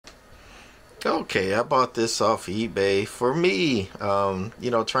Okay, I bought this off eBay for me.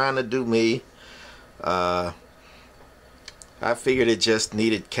 Trying to do me. Uh, I figured it just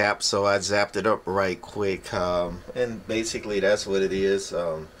needed caps, so I zapped it up right quick. And basically, that's what it is.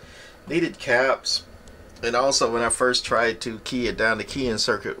 Needed caps. And also, when I first tried to key it down, the keying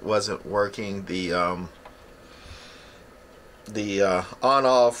circuit wasn't working. The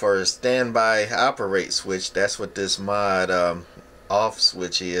on-off or standby operate switch. That's what this mod off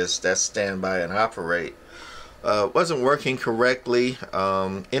switch is. That's standby and operate. Wasn't working correctly.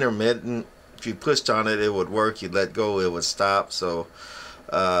 Intermittent. If you pushed on it, it would work. You let go, it would stop. So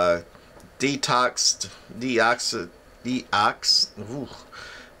the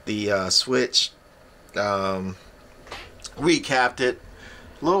switch. Recapped it.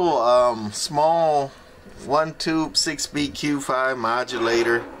 Little small 1-tube 6BQ5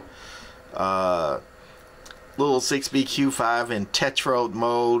 modulator. Little 6BQ5 in Tetrode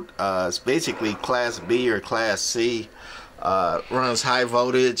mode. It's basically Class B or Class C. Runs high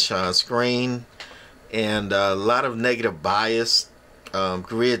voltage screen and a lot of negative bias.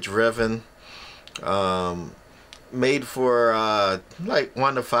 Grid driven. Made for like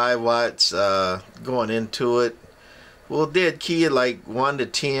 1 to 5 watts going into it. Well, dead key at like 1 to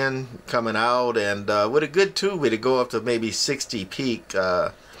 10 coming out, and with a good tube it'd go up to maybe 60 peak.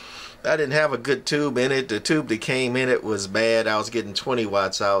 I didn't have a good tube in it. The tube that came in it was bad. I was getting 20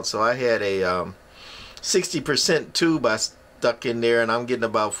 watts out, so I had a 60% tube I stuck in there, and I'm getting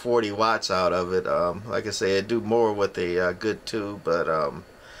about 40 watts out of it. Like I say, I do more with a good tube, but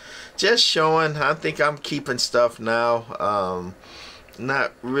just showing. I think I'm keeping stuff now.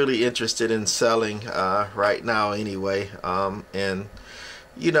 Not really interested in selling right now anyway. And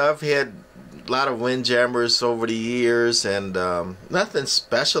I've had a lot of Windjammers over the years, and nothing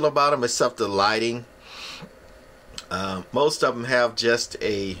special about them except the lighting. Most of them have just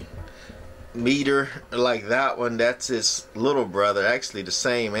a meter like that one. That's its little brother, actually the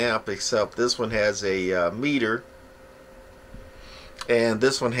same amp, except this one has a meter, and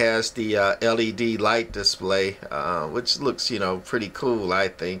this one has the LED light display, which looks pretty cool, I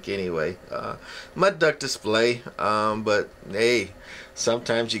think, anyway. Mud duct display, but hey,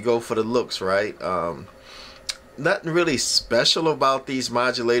 sometimes you go for the looks, right? Nothing really special about these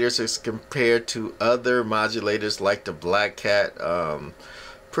modulators as compared to other modulators like the Blackcat.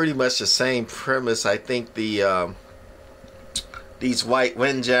 Pretty much the same premise. I think the these white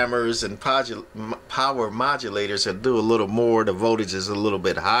Windjammers and power modulators will do a little more. The voltage is a little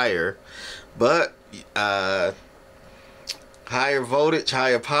bit higher, but higher voltage,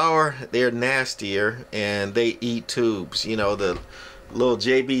 higher power, they're nastier and they eat tubes. The little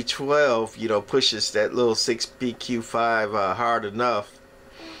JB-12 pushes that little 6BQ5 hard enough,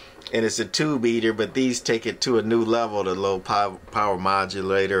 and it's a tube eater, but these take it to a new level, the low power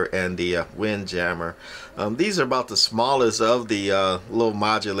modulator and the Windjammer. These are about the smallest of the little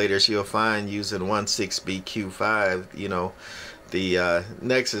modulators you'll find using 6BQ5. The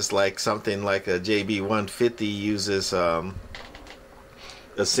next is like something like a JB-150 uses a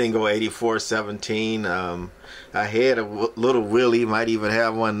single 8417. I had a little Willie, might even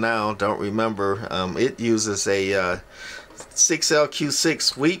have one now, don't remember. It uses a 6LQ6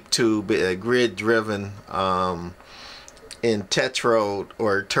 sweep tube, grid driven, in Tetrode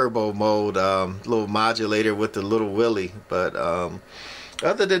or turbo mode, little modulator with the little Willie. But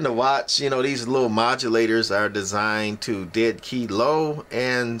other than the watts, these little modulators are designed to dead key low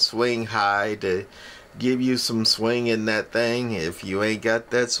and swing high to give you some swing in that thing. If you ain't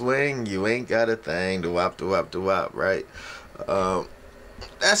got that swing, you ain't got a thing. Do-wop, do-wop, do-wop, right?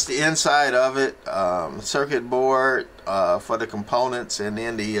 That's the inside of it. Circuit board for the components, and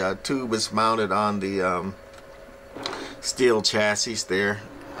then the tube is mounted on the steel chassis there.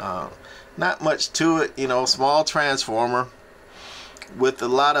 Not much to it, small transformer with a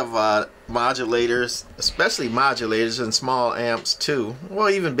lot of modulators, especially modulators and small amps too. Well,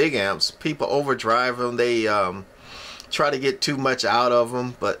 even big amps. People overdrive them. They try to get too much out of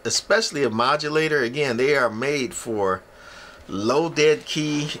them, but especially a modulator, again, they are made for low dead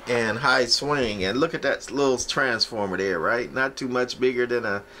key and high swing. And look at that little transformer there, right? Not too much bigger than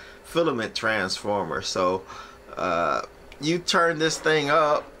a filament transformer. So you turn this thing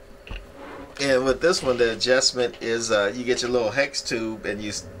up, and with this one the adjustment is you get your little hex tube and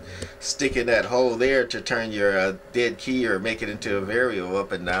you stick in that hole there to turn your dead key or make it into a vario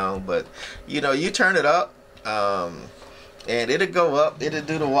up and down. But you turn it up, and it'll go up, it'll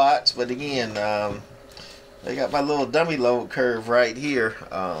do the watts. But again, I got my little dummy load curve right here.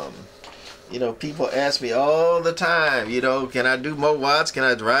 People ask me all the time, can I do more watts? Can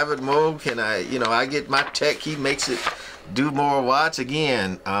I drive it more? Can I, I get my tech, he makes it do more watts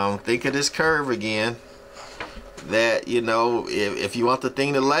again. Think of this curve again. That, you know, if you want the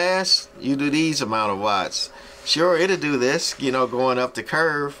thing to last, you do these amount of watts. Sure, it'll do this, you know, going up the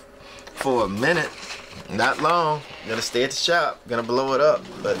curve for a minute. Not long. Gonna stay at the shop. Gonna blow it up.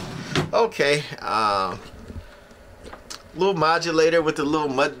 But okay. Little modulator with a little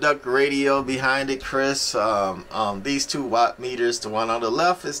mud duct radio behind it, Chris. These 2 watt meters. The one on the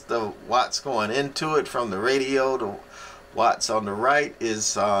left is the watts going into it from the radio. The watts on the right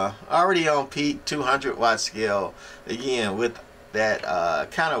is already on peak, 200 watt scale. Again, with that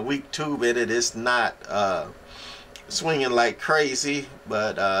kind of weak tube in it, it's not swinging like crazy,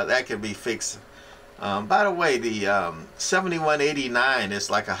 but that can be fixed. By the way, the 7189 is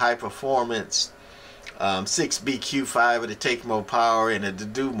like a high performance 6BQ5. It'll take more power and it'll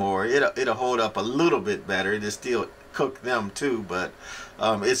do more. It'll hold up a little bit better. It'll still cook them too, but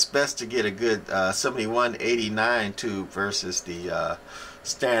it's best to get a good 7189 tube versus the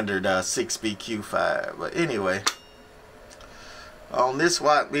standard 6BQ5. But anyway, on this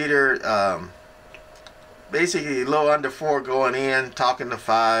watt meter, basically low under 4 going in, talking to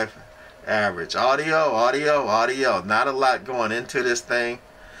 5 average. Audio, not a lot going into this thing.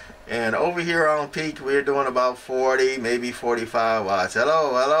 And over here on peak, we're doing about 40, maybe 45 watts.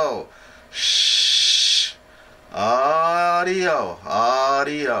 Hello. Shh. Audio.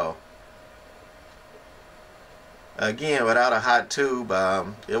 Again, without a hot tube,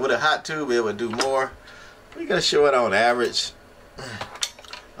 with a hot tube, it would do more. We're gonna show it on average.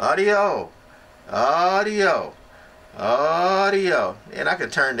 Audio. And I can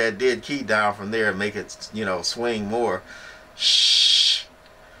turn that dead key down from there and make it, you know, swing more. Shh.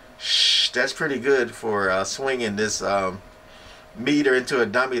 That's pretty good for swinging this meter into a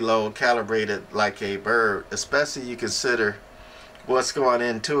dummy load calibrated like a bird, especially you consider what's going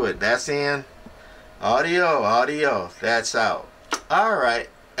into it. That's in. Audio. That's out. Alright,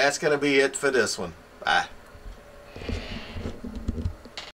 that's gonna be it for this one. Bye.